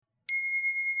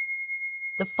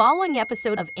The following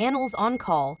episode of Annals on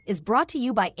Call is brought to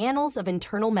you by Annals of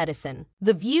Internal Medicine.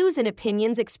 The views and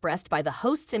opinions expressed by the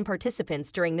hosts and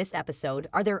participants during this episode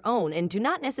are their own and do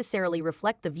not necessarily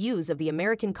reflect the views of the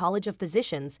American College of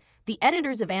Physicians, the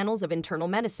editors of Annals of Internal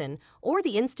Medicine, or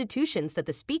the institutions that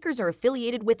the speakers are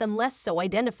affiliated with unless so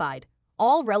identified.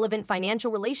 All relevant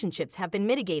financial relationships have been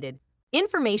mitigated.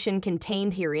 Information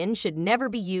contained herein should never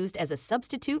be used as a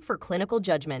substitute for clinical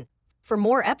judgment. For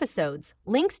more episodes,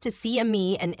 links to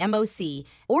CME and MOC,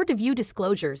 or to view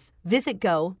disclosures, visit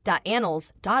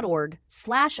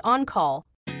go.annals.org/on-call.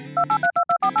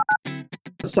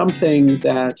 Something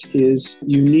that is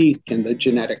unique in the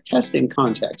genetic testing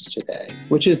context today,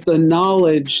 which is the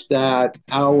knowledge that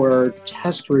our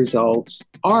test results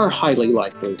are highly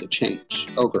likely to change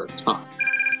over time.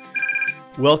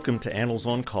 Welcome to Annals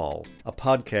on Call, a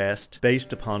podcast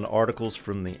based upon articles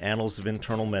from the Annals of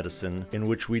Internal Medicine in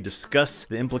which we discuss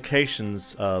the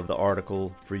implications of the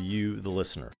article for you, the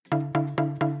listener.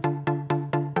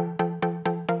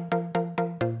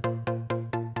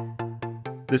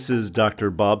 This is Dr.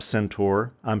 Bob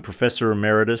Centor. I'm Professor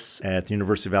Emeritus at the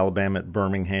University of Alabama at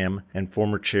Birmingham and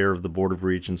former chair of the Board of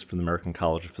Regents for the American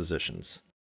College of Physicians.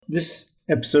 This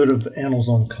episode of Annals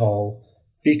on Call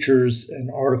features an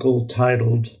article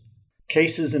titled,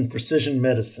 Cases in Precision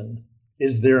Medicine.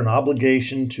 Is there an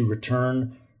obligation to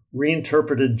return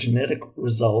reinterpreted genetic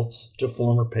results to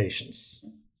former patients?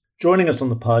 Joining us on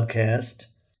the podcast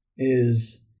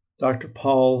is Dr.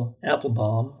 Paul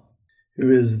Appelbaum, who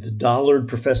is the Dollard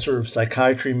Professor of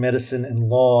Psychiatry, Medicine, and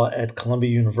Law at Columbia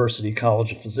University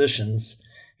College of Physicians.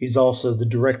 He's also the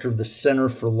director of the Center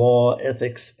for Law,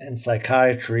 Ethics, and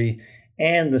Psychiatry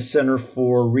and the Center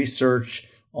for Research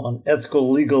on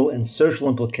Ethical, Legal, and Social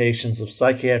Implications of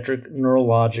Psychiatric,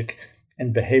 Neurologic,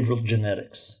 and Behavioral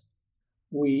Genetics.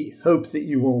 We hope that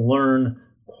you will learn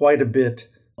quite a bit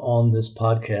on this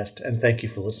podcast, and thank you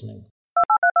for listening.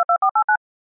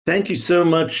 Thank you so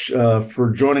much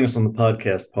for joining us on the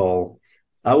podcast, Paul.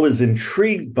 I was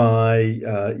intrigued by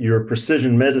your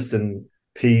precision medicine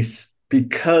piece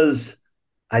because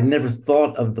I never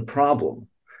thought of the problem.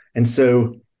 And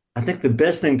so I think the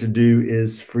best thing to do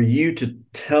is for you to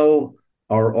tell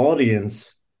our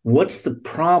audience what's the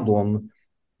problem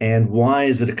and why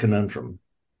is it a conundrum?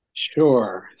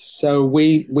 Sure. So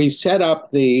we set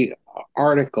up the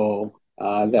article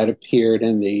that appeared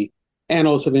in the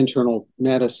Annals of Internal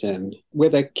Medicine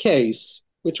with a case,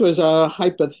 which was a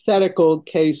hypothetical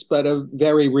case, but a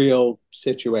very real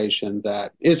situation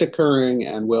that is occurring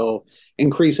and will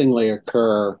increasingly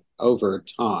occur over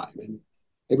time. And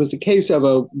it was the case of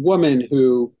a woman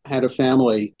who had a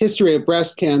family history of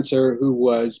breast cancer who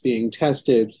was being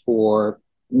tested for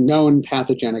known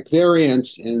pathogenic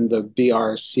variants in the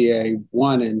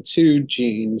BRCA1 and 2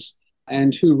 genes,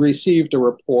 and who received a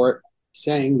report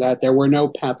saying that there were no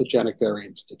pathogenic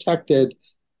variants detected,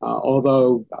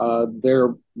 although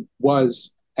there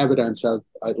was evidence of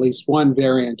at least one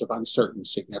variant of uncertain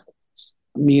significance.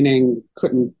 Meaning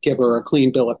couldn't give her a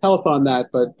clean bill of health on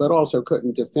that, but also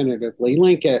couldn't definitively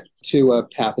link it to a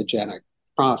pathogenic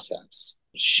process.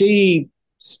 She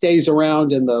stays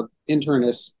around in the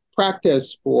internist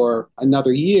practice for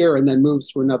another year and then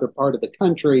moves to another part of the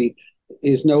country,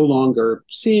 is no longer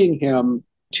seeing him.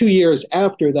 2 years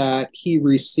after that, he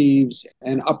receives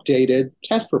an updated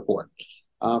test report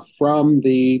from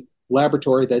the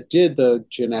laboratory that did the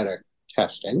genetic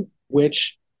testing,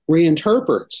 which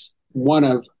reinterprets one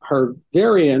of her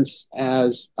variants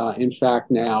as, in fact,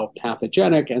 now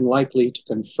pathogenic and likely to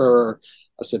confer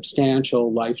a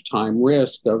substantial lifetime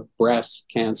risk of breast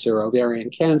cancer, ovarian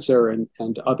cancer, and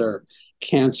other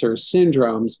cancer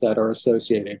syndromes that are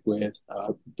associated with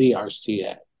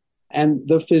BRCA. And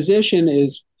the physician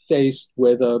is faced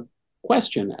with a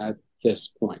question at this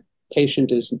point.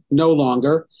 Patient is no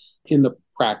longer in the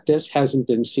practice, hasn't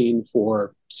been seen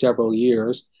for several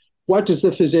years. What does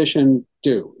the physician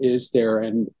do? Is there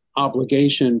an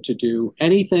obligation to do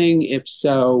anything? If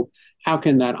so, how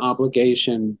can that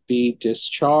obligation be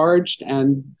discharged?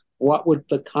 And what would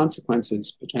the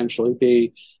consequences potentially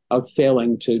be of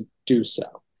failing to do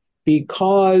so?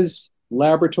 Because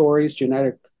laboratories,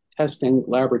 genetic testing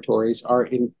laboratories, are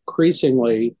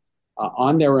increasingly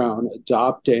on their own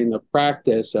adopting the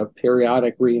practice of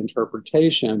periodic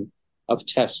reinterpretation of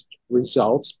test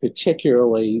results,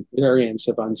 particularly variants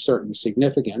of uncertain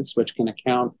significance, which can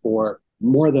account for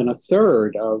more than a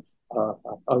third of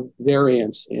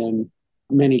variants in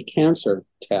many cancer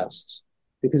tests,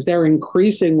 because they're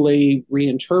increasingly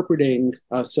reinterpreting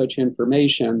such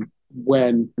information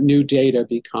when new data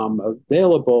become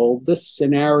available. This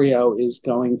scenario is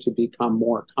going to become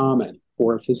more common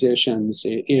for physicians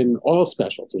in all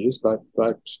specialties, but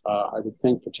I would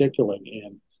think particularly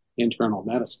in internal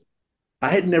medicine. I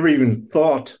had never even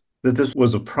thought that this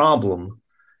was a problem.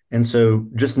 And so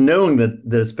just knowing that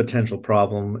this potential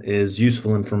problem is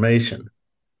useful information.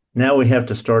 Now we have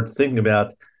to start thinking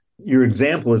about, your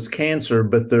example is cancer,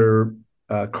 but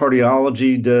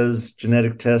cardiology does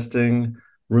genetic testing,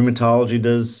 rheumatology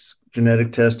does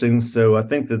genetic testing. So I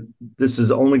think that this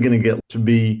is only going to get to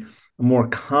be a more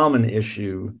common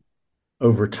issue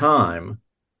over time.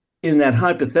 In that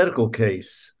hypothetical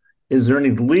case, is there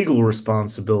any legal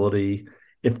responsibility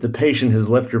if the patient has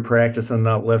left your practice and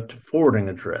not left a forwarding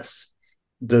address?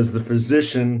 Does the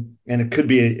physician, and it could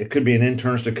be an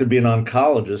internist, it could be an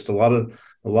oncologist.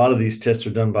 A lot of these tests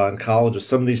are done by oncologists.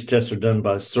 Some of these tests are done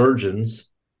by surgeons.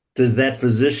 Does that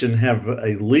physician have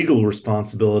a legal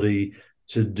responsibility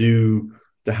to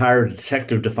hire a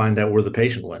detective to find out where the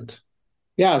patient went?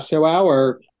 Yeah, so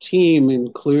our team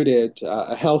included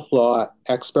a health law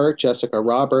expert, Jessica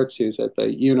Roberts, who's at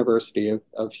the University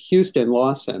of Houston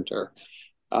Law Center.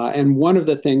 And one of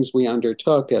the things we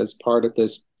undertook as part of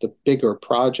the bigger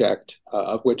project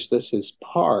of which this is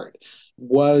part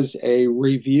was a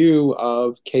review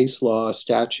of case law,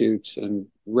 statutes, and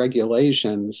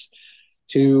regulations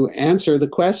to answer the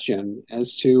question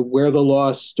as to where the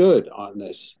law stood on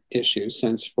this issue,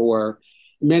 since for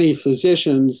many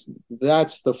physicians,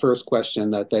 that's the first question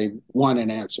that they want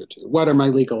an answer to. What are my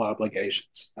legal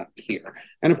obligations here?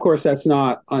 And of course, that's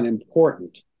not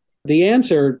unimportant. The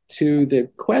answer to the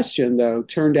question, though,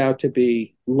 turned out to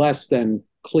be less than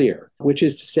clear, which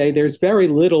is to say there's very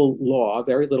little law,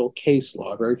 very little case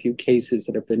law, very few cases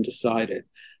that have been decided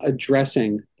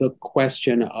addressing the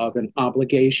question of an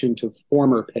obligation to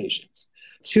former patients.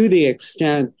 To the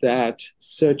extent that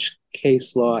such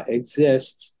case law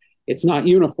exists, it's not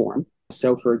uniform.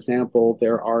 So, for example,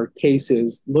 there are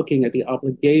cases looking at the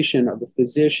obligation of a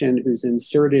physician who's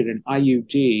inserted an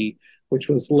IUD, which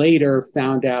was later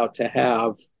found out to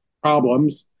have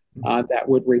problems that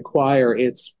would require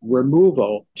its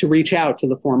removal, to reach out to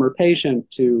the former patient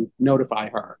to notify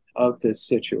her of this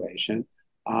situation.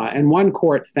 And one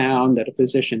court found that a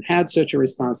physician had such a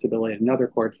responsibility. Another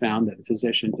court found that a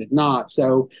physician did not.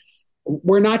 So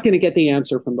we're not going to get the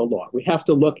answer from the law. We have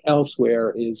to look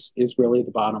elsewhere is really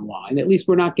the bottom line. At least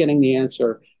we're not getting the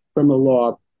answer from the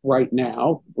law right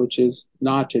now, which is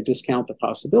not to discount the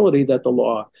possibility that the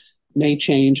law may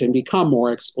change and become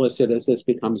more explicit as this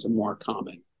becomes a more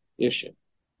common issue.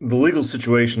 The legal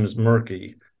situation is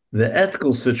murky. The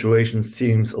ethical situation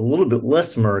seems a little bit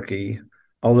less murky,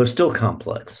 although still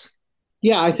complex.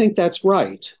 Yeah, I think that's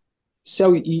right.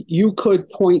 So you could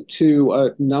point to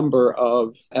a number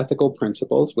of ethical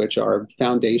principles which are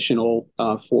foundational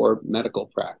for medical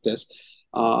practice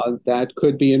that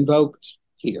could be invoked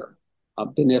here.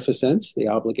 Beneficence, the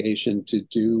obligation to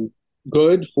do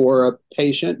good for a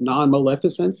patient,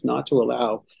 non-maleficence, not to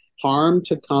allow harm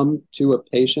to come to a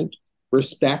patient,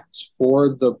 respect for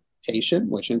the patient,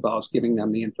 which involves giving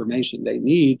them the information they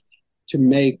need to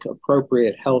make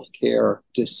appropriate healthcare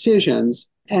decisions,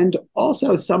 and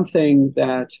also something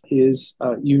that is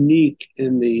unique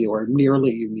or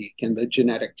nearly unique in the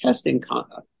genetic testing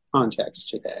context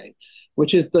today,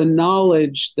 which is the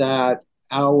knowledge that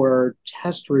our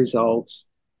test results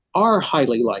are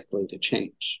highly likely to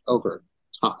change over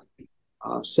time.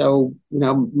 So,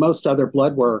 most other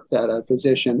blood work that a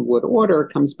physician would order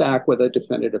comes back with a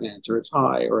definitive answer. It's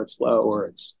high or it's low or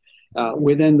it's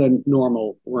within the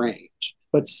normal range.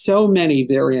 But so many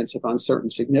variants of uncertain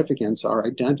significance are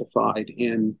identified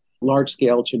in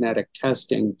large-scale genetic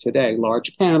testing today,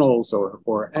 large panels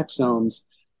or exomes,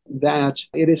 that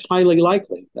it is highly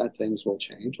likely that things will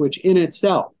change, which in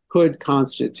itself could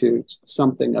constitute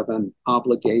something of an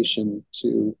obligation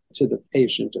to the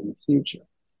patient in the future.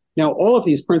 Now, all of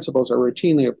these principles are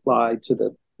routinely applied to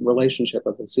the relationship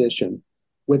of a physician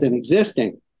with an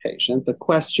existing patient. The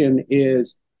question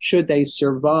is, should they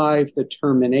survive the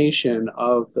termination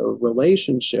of the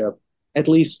relationship, at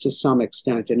least to some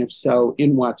extent, and if so,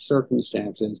 in what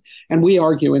circumstances? And we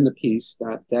argue in the piece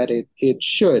that it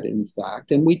should, in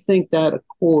fact, and we think that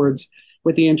accords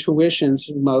with the intuitions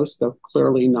of most, though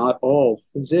clearly not all,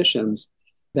 physicians,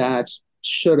 that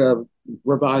should a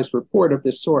revised report of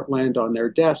this sort land on their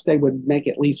desk, they would make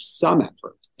at least some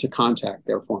effort to contact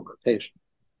their former patient.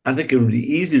 I think it would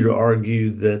be easy to argue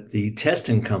that the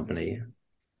testing company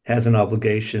has an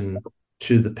obligation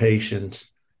to the patient,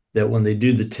 that when they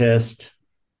do the test,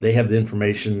 they have the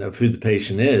information of who the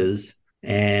patient is.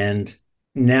 And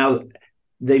now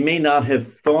they may not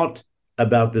have thought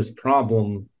about this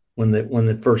problem when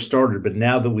it first started, but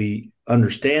now that we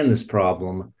understand this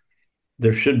problem,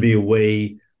 there should be a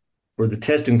way for the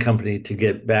testing company to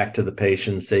get back to the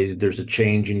patient and say there's a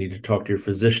change, you need to talk to your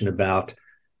physician about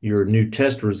your new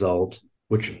test result,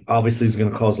 which obviously is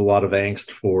going to cause a lot of angst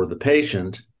for the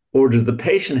patient? Or does the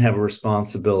patient have a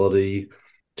responsibility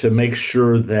to make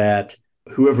sure that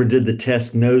whoever did the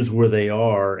test knows where they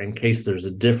are in case there's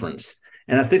a difference?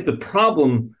 And I think the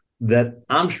problem that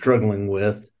I'm struggling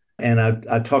with, and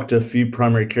I talked to a few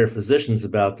primary care physicians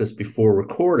about this before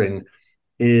recording,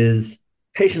 is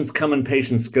patients come and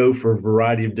patients go for a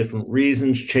variety of different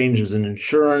reasons, changes in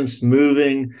insurance,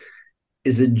 moving.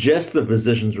 Is it just the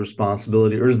physician's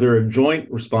responsibility, or is there a joint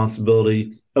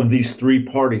responsibility of these three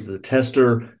parties, the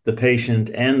tester, the patient,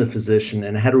 and the physician?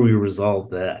 And how do we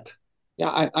resolve that?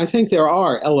 Yeah, I think there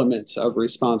are elements of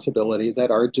responsibility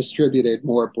that are distributed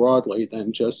more broadly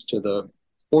than just to the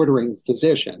ordering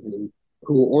physician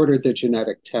who ordered the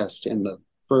genetic test in the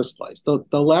first place.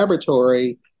 The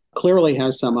laboratory clearly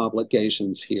has some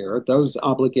obligations here. Those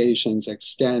obligations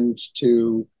extend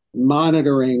to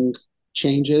monitoring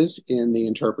changes in the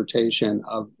interpretation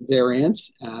of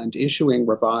variants and issuing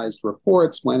revised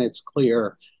reports when it's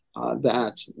clear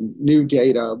that new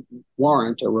data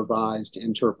warrant a revised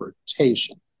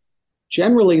interpretation.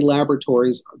 Generally,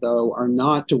 laboratories, though, are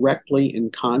not directly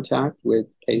in contact with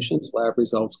patients. Lab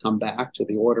results come back to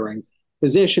the ordering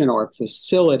physician or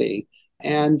facility,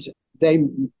 and they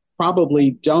probably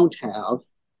don't have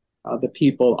the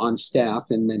people on staff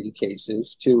in many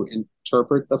cases to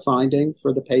interpret the finding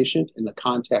for the patient in the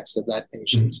context of that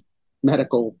patient's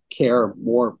medical care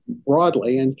more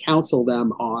broadly and counsel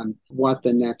them on what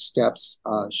the next steps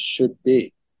should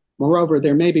be. Moreover,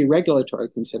 there may be regulatory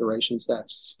considerations that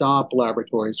stop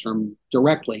laboratories from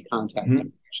directly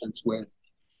contacting patients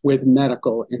with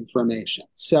medical information.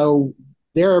 So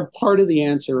they're part of the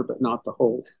answer, but not the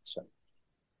whole answer.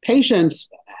 Patients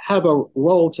have a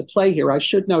role to play here. I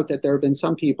should note that there have been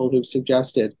some people who've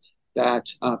suggested that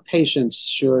patients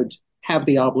should have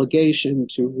the obligation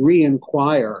to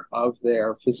re-inquire of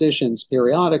their physicians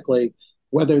periodically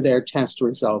whether their test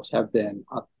results have been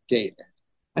updated.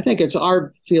 I think it's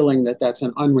our feeling that that's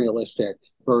an unrealistic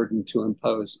burden to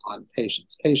impose on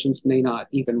patients. Patients may not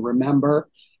even remember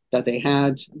that they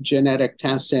had genetic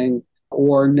testing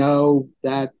or know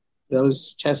that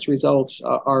those test results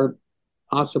are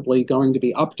possibly going to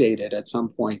be updated at some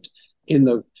point in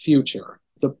the future.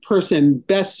 The person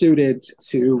best suited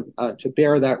to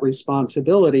bear that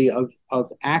responsibility of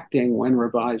acting when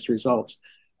revised results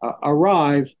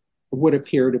arrive would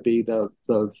appear to be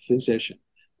the physician.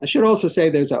 I should also say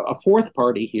there's a fourth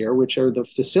party here, which are the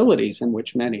facilities in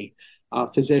which many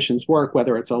physicians work,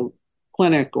 whether it's a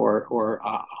clinic or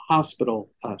a hospital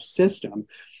system.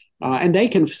 And they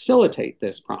can facilitate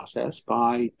this process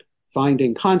by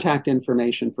finding contact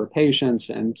information for patients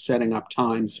and setting up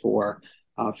times for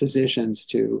physicians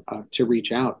to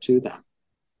reach out to them.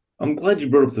 I'm glad you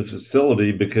brought up the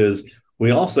facility, because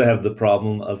we also have the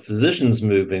problem of physicians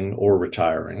moving or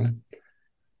retiring.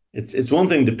 It's one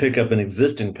thing to pick up an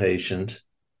existing patient,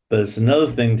 but it's another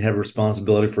thing to have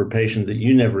responsibility for a patient that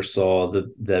you never saw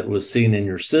that was seen in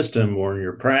your system or in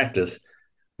your practice,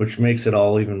 which makes it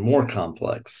all even more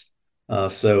complex.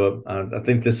 So I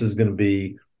think this is going to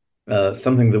be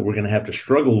something that we're going to have to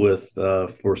struggle with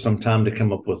for some time to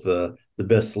come up with the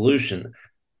best solution.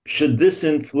 Should this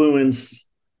influence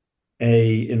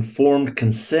a informed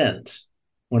consent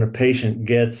when a patient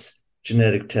gets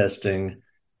genetic testing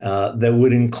that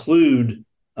would include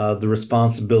the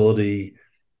responsibility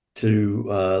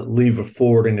to leave a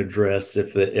forwarding address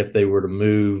if they were to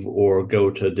move or go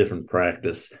to a different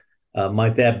practice?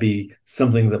 Might that be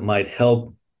something that might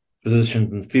help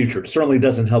physicians in the future? It certainly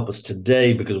doesn't help us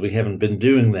today because we haven't been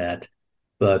doing that.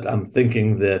 But I'm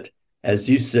thinking that, as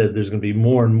you said, there's going to be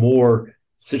more and more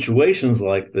situations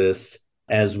like this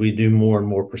as we do more and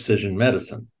more precision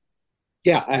medicine.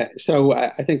 Yeah, so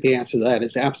I think the answer to that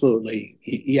is absolutely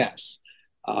yes.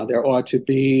 There ought to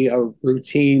be a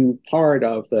routine part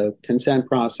of the consent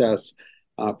process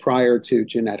prior to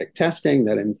genetic testing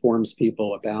that informs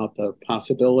people about the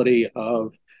possibility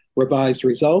of revised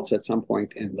results at some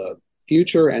point in the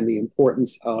future and the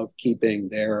importance of keeping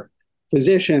their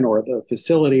physician or the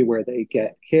facility where they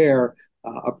get care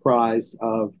apprised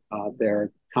of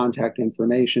their contact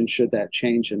information should that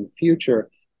change in the future,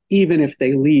 even if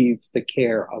they leave the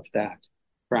care of that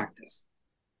practice.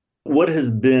 What has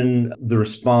been the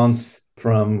response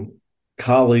from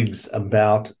colleagues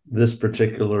about this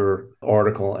particular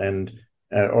article? And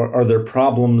are there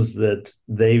problems that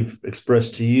they've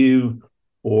expressed to you,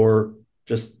 or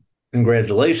just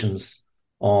congratulations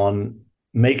on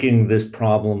making this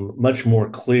problem much more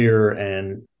clear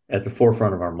and at the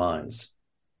forefront of our minds?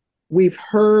 we've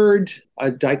heard a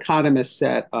dichotomous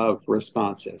set of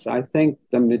responses. I think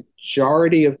the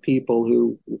majority of people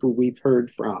who we've heard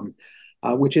from,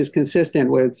 which is consistent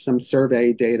with some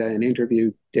survey data and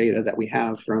interview data that we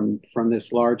have from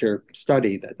this larger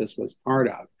study that this was part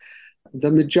of,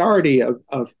 the majority of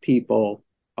people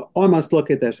almost look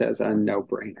at this as a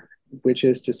no-brainer, which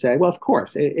is to say, well, of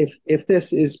course, if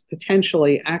this is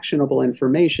potentially actionable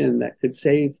information that could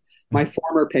save my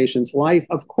former patient's life,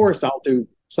 of course I'll do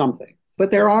something.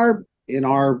 But there are, in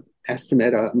our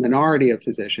estimate, a minority of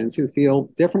physicians who feel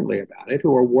differently about it,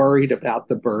 who are worried about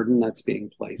the burden that's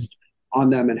being placed on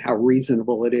them and how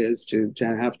reasonable it is to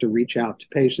have to reach out to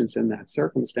patients in that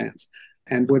circumstance,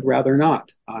 and would rather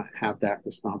not have that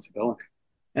responsibility.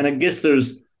 And I guess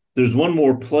there's one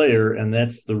more player, and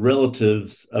that's the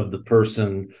relatives of the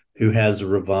person who has a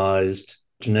revised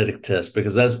genetic test,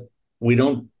 because we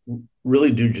don't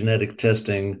really do genetic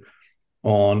testing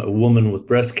on a woman with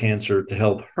breast cancer to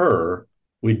help her.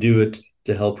 We do it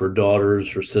to help her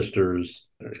daughters, her sisters,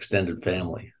 her extended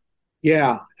family.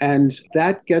 Yeah, and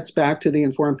that gets back to the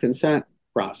informed consent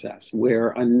process, where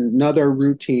another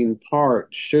routine part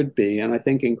should be, and I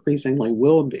think increasingly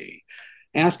will be,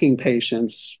 asking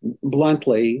patients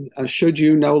bluntly, should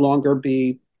you no longer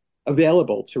be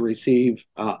available to receive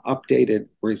updated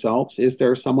results? Is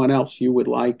there someone else you would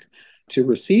like to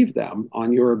receive them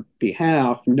on your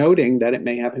behalf, noting that it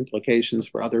may have implications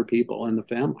for other people in the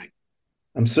family?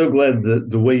 I'm so glad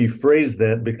the way you phrased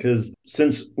that, because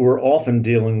since we're often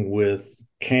dealing with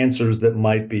cancers that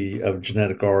might be of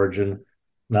genetic origin,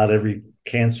 not every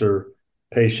cancer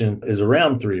patient is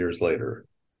around 3 years later.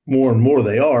 More and more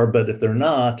they are, but if they're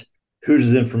not, who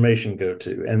does information go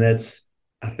to? And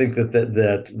I think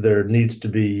that there needs to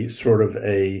be sort of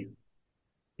a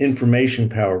information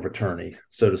power of attorney,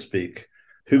 so to speak.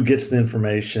 Who gets the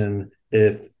information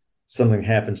if something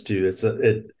happens to you?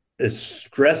 It's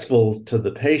stressful to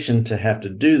the patient to have to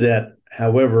do that.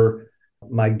 However,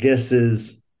 my guess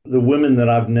is the women that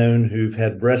I've known who've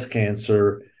had breast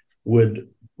cancer would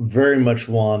very much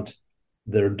want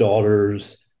their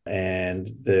daughters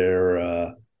and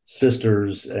their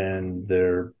sisters and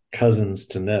their cousins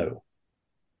to know.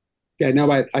 Yeah,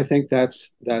 no, I think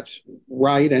that's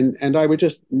right. And I would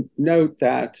just note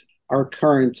that our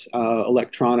current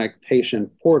electronic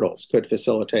patient portals could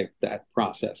facilitate that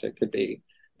process. It could be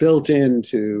built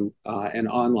into an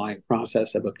online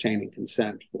process of obtaining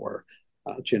consent for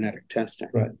genetic testing.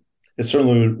 Right. It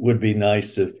certainly would be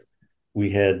nice if we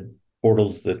had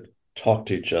portals that talk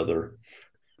to each other,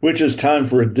 which is time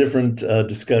for a different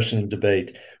discussion and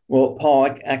debate. Well,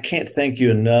 Paul, I can't thank you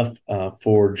enough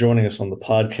for joining us on the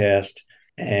podcast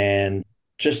and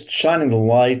just shining the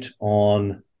light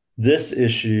on this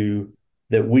issue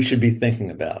that we should be thinking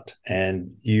about.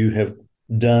 And you have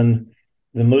done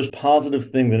the most positive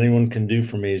thing that anyone can do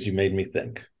for me, is you made me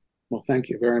think. Well, thank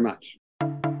you very much.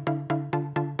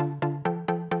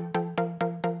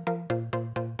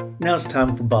 Now it's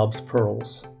time for Bob's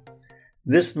Pearls.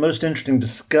 This most interesting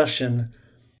discussion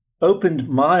opened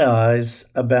my eyes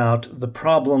about the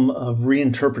problem of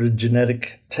reinterpreted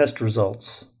genetic test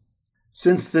results.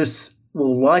 Since this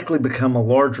will likely become a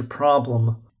larger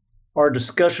problem, our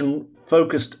discussion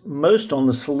focused most on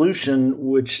the solution,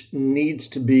 which needs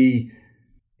to be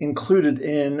included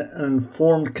in an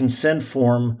informed consent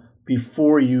form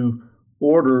before you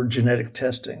order genetic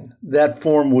testing. That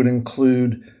form would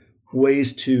include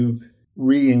ways to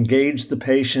re-engage the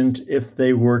patient if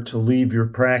they were to leave your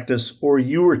practice or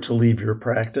you were to leave your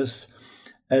practice,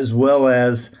 as well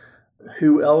as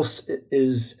who else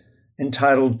is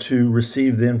entitled to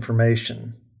receive the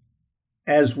information.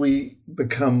 As we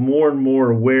become more and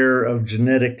more aware of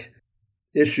genetic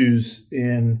issues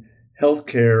in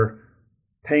healthcare,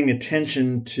 paying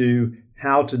attention to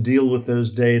how to deal with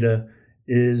those data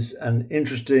is an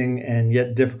interesting and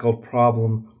yet difficult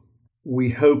problem.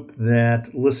 We hope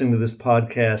that listening to this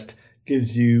podcast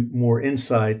gives you more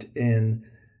insight in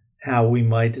how we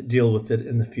might deal with it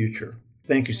in the future.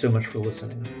 Thank you so much for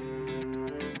listening.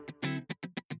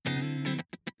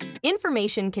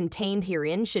 Information contained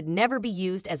herein should never be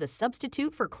used as a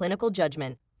substitute for clinical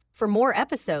judgment. For more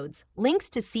episodes, links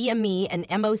to CME and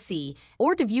MOC,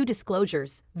 or to view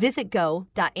disclosures, visit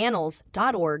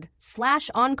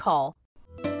go.annals.org/oncall